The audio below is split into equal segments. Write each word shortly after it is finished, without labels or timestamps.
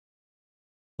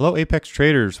Hello Apex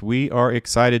Traders, we are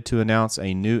excited to announce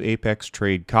a new Apex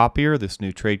Trade Copier. This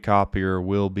new trade copier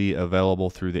will be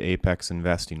available through the Apex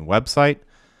Investing website.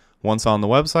 Once on the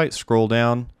website, scroll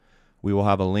down. We will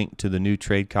have a link to the new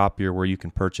trade copier where you can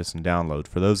purchase and download.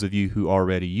 For those of you who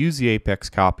already use the Apex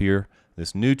copier,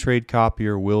 this new trade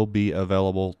copier will be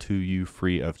available to you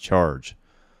free of charge.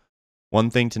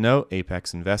 One thing to note,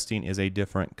 Apex Investing is a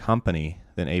different company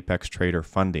than Apex Trader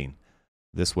Funding.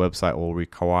 This website will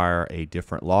require a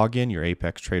different login. Your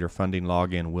Apex Trader Funding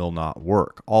login will not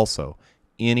work. Also,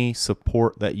 any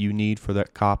support that you need for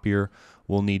that copier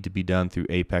will need to be done through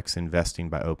Apex Investing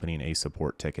by opening a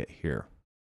support ticket here.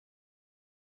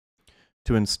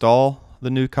 To install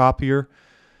the new copier,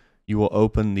 you will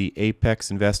open the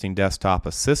Apex Investing Desktop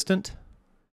Assistant.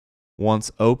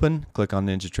 Once open, click on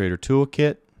NinjaTrader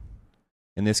Toolkit.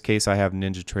 In this case, I have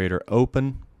NinjaTrader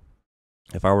open.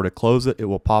 If I were to close it, it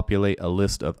will populate a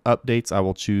list of updates. I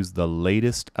will choose the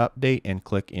latest update and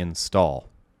click Install.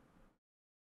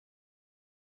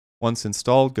 Once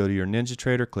installed, go to your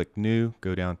NinjaTrader, click New,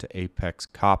 go down to Apex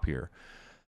Copier.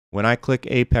 When I click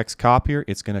Apex Copier,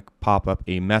 it's going to pop up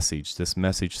a message. This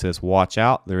message says, watch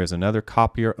out, there is another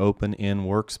copier open in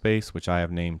Workspace, which I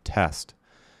have named Test.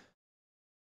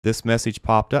 This message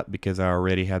popped up because I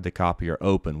already had the copier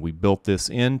open. We built this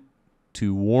in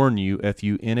to warn you if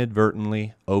you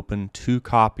inadvertently open two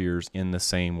copiers in the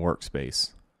same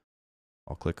workspace.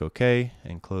 I'll click OK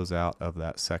and close out of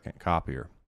that second copier.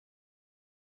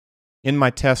 In my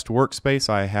test workspace,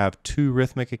 I have two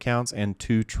Rhythmic accounts and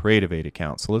two tradovate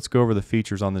accounts. So let's go over the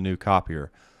features on the new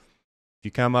copier. If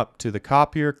you come up to the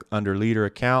copier under Leader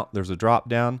Account, there's a drop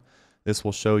down. This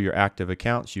will show your active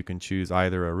accounts. You can choose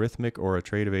either a Rhythmic or a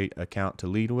tradovate account to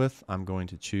lead with. I'm going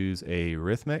to choose a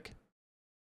Rhythmic.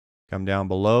 Come down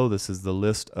below, this is the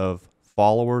list of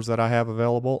followers that I have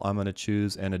available. I'm going to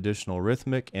choose an additional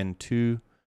Rhythmic and two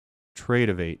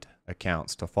tradovate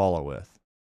accounts to follow with.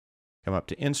 Come up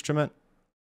to Instrument.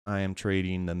 I am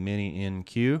trading the Mini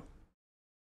NQ.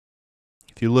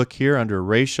 If you look here under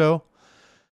Ratio,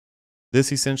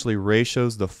 this essentially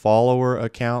ratios the follower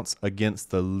accounts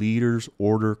against the leader's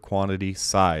order quantity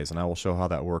size, and I will show how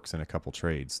that works in a couple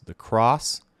trades. The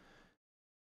cross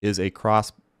is a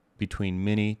cross between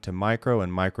mini to micro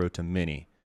and micro to mini.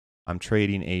 I'm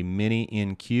trading a mini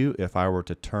NQ. If I were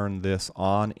to turn this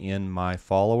on in my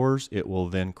followers, it will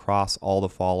then cross all the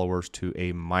followers to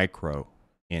a micro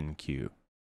NQ.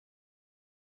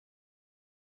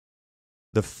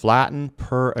 The flatten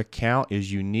per account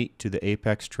is unique to the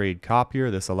Apex Trade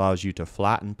Copier. This allows you to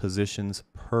flatten positions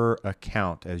per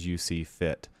account as you see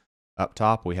fit. Up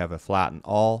top, we have a flatten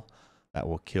all that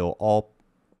will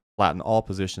flatten all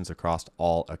positions across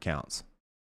all accounts.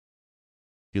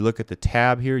 If you look at the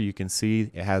tab here, you can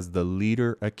see it has the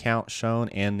leader account shown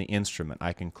and the instrument.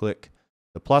 I can click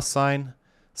the plus sign,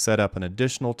 set up an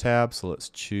additional tab. So let's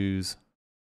choose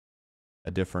a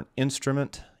different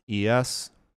instrument, ES.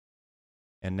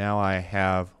 And now I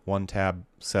have one tab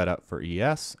set up for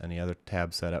ES and the other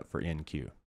tab set up for NQ.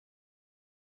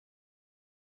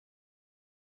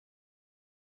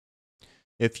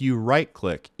 If you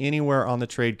right-click anywhere on the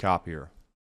trade copier,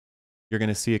 you're going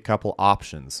to see a couple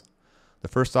options. The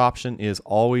first option is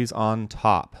always on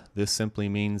top. This simply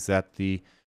means that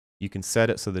you can set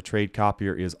it so the trade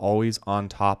copier is always on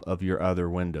top of your other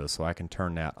windows. So I can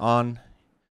turn that on.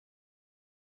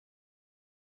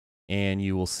 And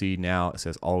you will see now it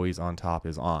says always on top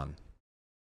is on.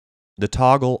 The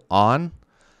toggle on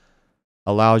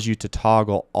allows you to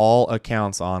toggle all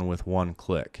accounts on with one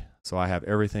click. So I have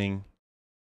everything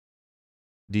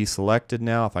deselected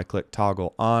now. If I click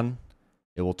toggle on,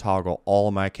 it will toggle all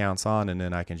of my accounts on, and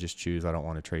then I can just choose I don't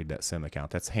want to trade that sim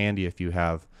account. That's handy if you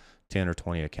have 10 or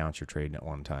 20 accounts you're trading at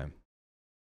one time.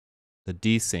 The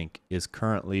desync is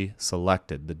currently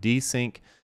selected. The desync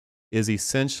is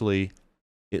essentially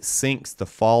it syncs the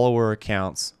follower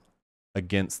accounts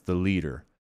against the leader.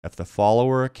 If the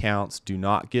follower accounts do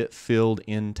not get filled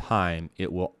in time,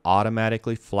 it will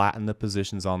automatically flatten the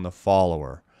positions on the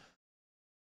follower.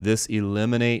 This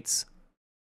eliminates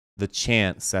the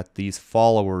chance that these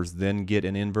followers then get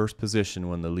an inverse position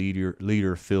when the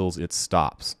leader fills its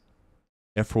stops.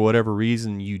 If for whatever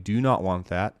reason you do not want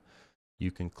that, you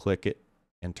can click it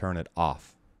and turn it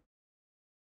off.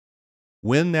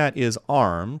 When that is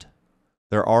armed,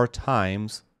 there are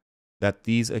times that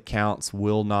these accounts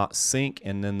will not sync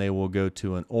and then they will go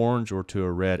to an orange or to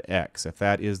a red X. If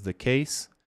that is the case,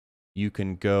 you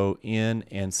can go in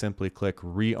and simply click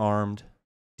Rearmed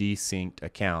Desynced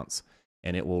Accounts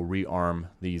and it will rearm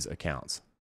these accounts.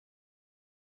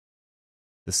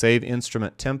 The Save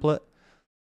Instrument template,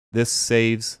 this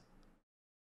saves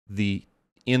the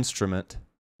instrument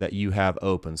that you have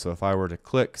open. So if I were to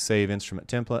click Save Instrument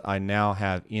Template, I now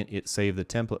have it save the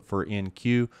template for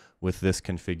NQ with this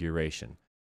configuration.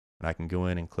 And I can go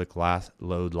in and click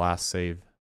Load Last Save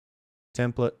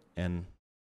Template, and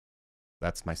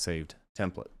that's my saved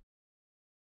template.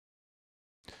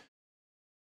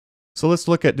 So let's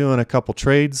look at doing a couple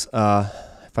trades.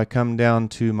 If I come down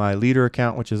to my leader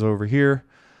account, which is over here,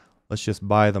 let's just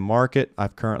buy the market.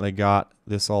 I've currently got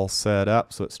this all set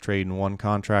up, so it's trading one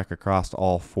contract across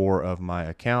all 4 of my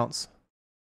accounts.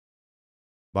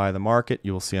 Buy the market,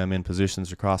 you will see I'm in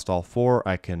positions across all 4.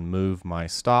 I can move my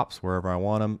stops wherever I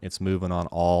want them. It's moving on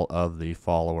all of the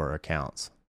follower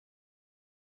accounts.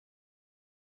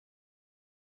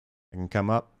 I can come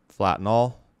up, flatten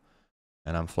all,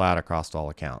 and I'm flat across all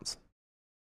accounts.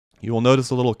 You will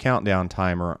notice a little countdown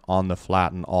timer on the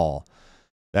flatten all.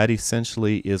 That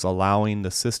essentially is allowing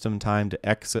the system time to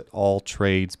exit all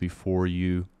trades before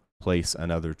you place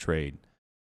another trade.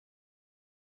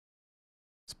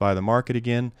 Let's buy the market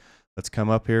again. Let's come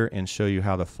up here and show you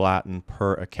how the flatten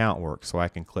per account works. So I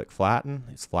can click flatten.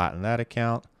 It's flatten that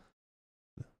account,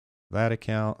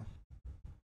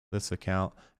 this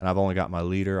account, and I've only got my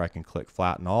leader. I can click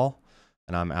flatten all,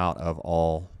 and I'm out of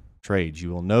all trades. You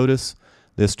will notice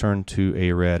this turned to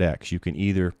a red X. You can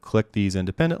either click these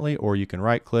independently, or you can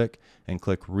right click and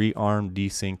click rearm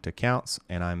desynced accounts,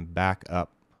 and I'm back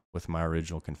up with my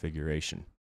original configuration.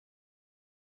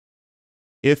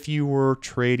 If you were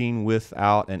trading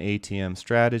without an ATM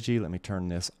strategy, let me turn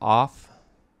this off,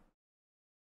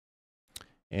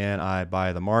 and I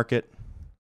buy the market,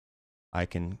 I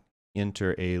can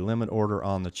enter a limit order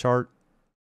on the chart,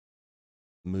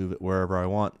 move it wherever I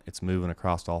want. It's moving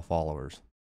across all followers.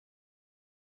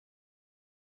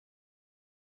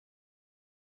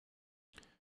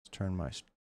 Turn my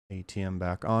ATM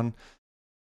back on.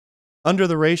 Under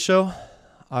the ratio,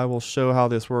 I will show how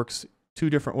this works 2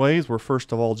 different ways. We're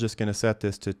first of all just going to set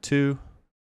this to 2,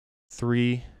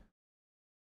 3,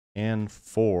 and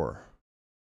 4.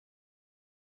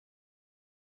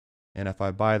 And if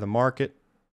I buy the market,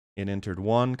 it entered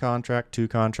 1 contract, 2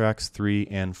 contracts, 3,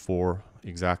 and 4,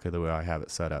 exactly the way I have it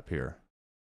set up here.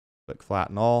 Click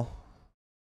flatten all.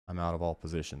 I'm out of all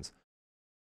positions.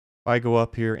 If I go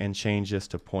up here and change this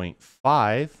to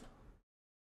 0.5,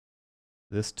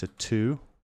 this to 2,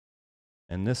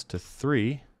 and this to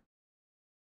 3,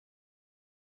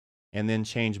 and then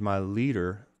change my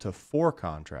leader to 4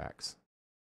 contracts,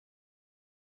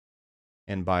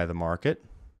 and buy the market,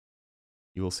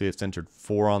 you will see it's entered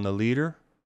 4 on the leader,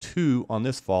 2 on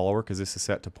this follower because this is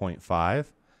set to 0.5,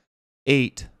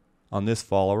 8 on this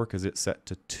follower because it's set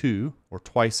to 2, or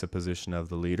twice the position of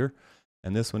the leader.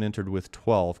 And this one entered with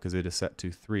 12 because it is set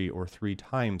to 3, or 3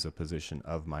 times the position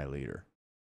of my leader.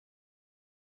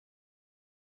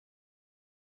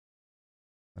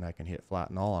 And I can hit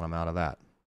flatten all, and I'm out of that.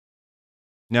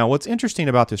 Now, what's interesting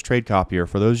about this trade copier,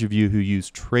 for those of you who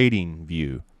use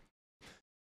TradingView,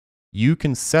 you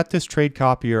can set this trade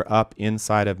copier up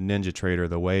inside of NinjaTrader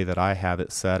the way that I have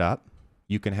it set up.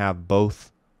 You can have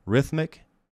both Rhythmic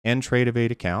and tradovate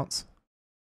accounts.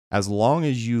 As long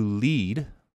as you lead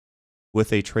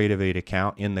with a tradovate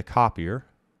account in the copier,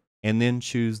 and then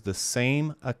choose the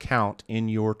same account in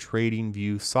your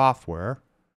TradingView software,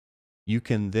 you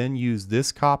can then use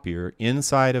this copier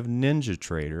inside of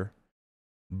NinjaTrader,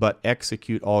 but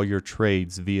execute all your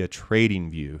trades via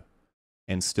TradingView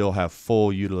and still have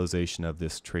full utilization of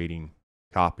this trading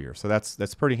copier. So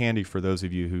that's pretty handy for those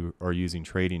of you who are using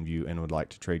TradingView and would like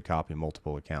to trade copy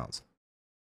multiple accounts.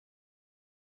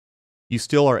 You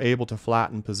still are able to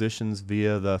flatten positions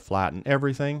via the flatten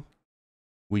everything.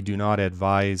 We do not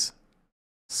advise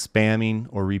spamming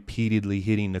or repeatedly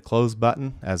hitting the close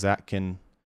button, as that can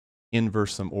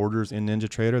inverse some orders in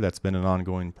NinjaTrader. That's been an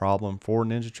ongoing problem for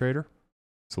NinjaTrader.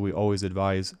 So we always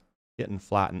advise hitting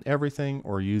flatten everything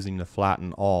or using the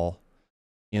flatten all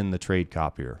in the trade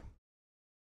copier.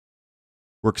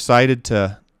 We're excited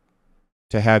to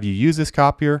have you use this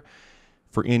copier.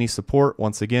 For any support,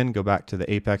 once again, go back to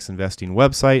the Apex Investing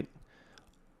website,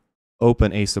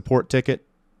 open a support ticket,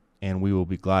 and we will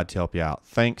be glad to help you out.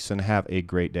 Thanks, and have a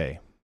great day.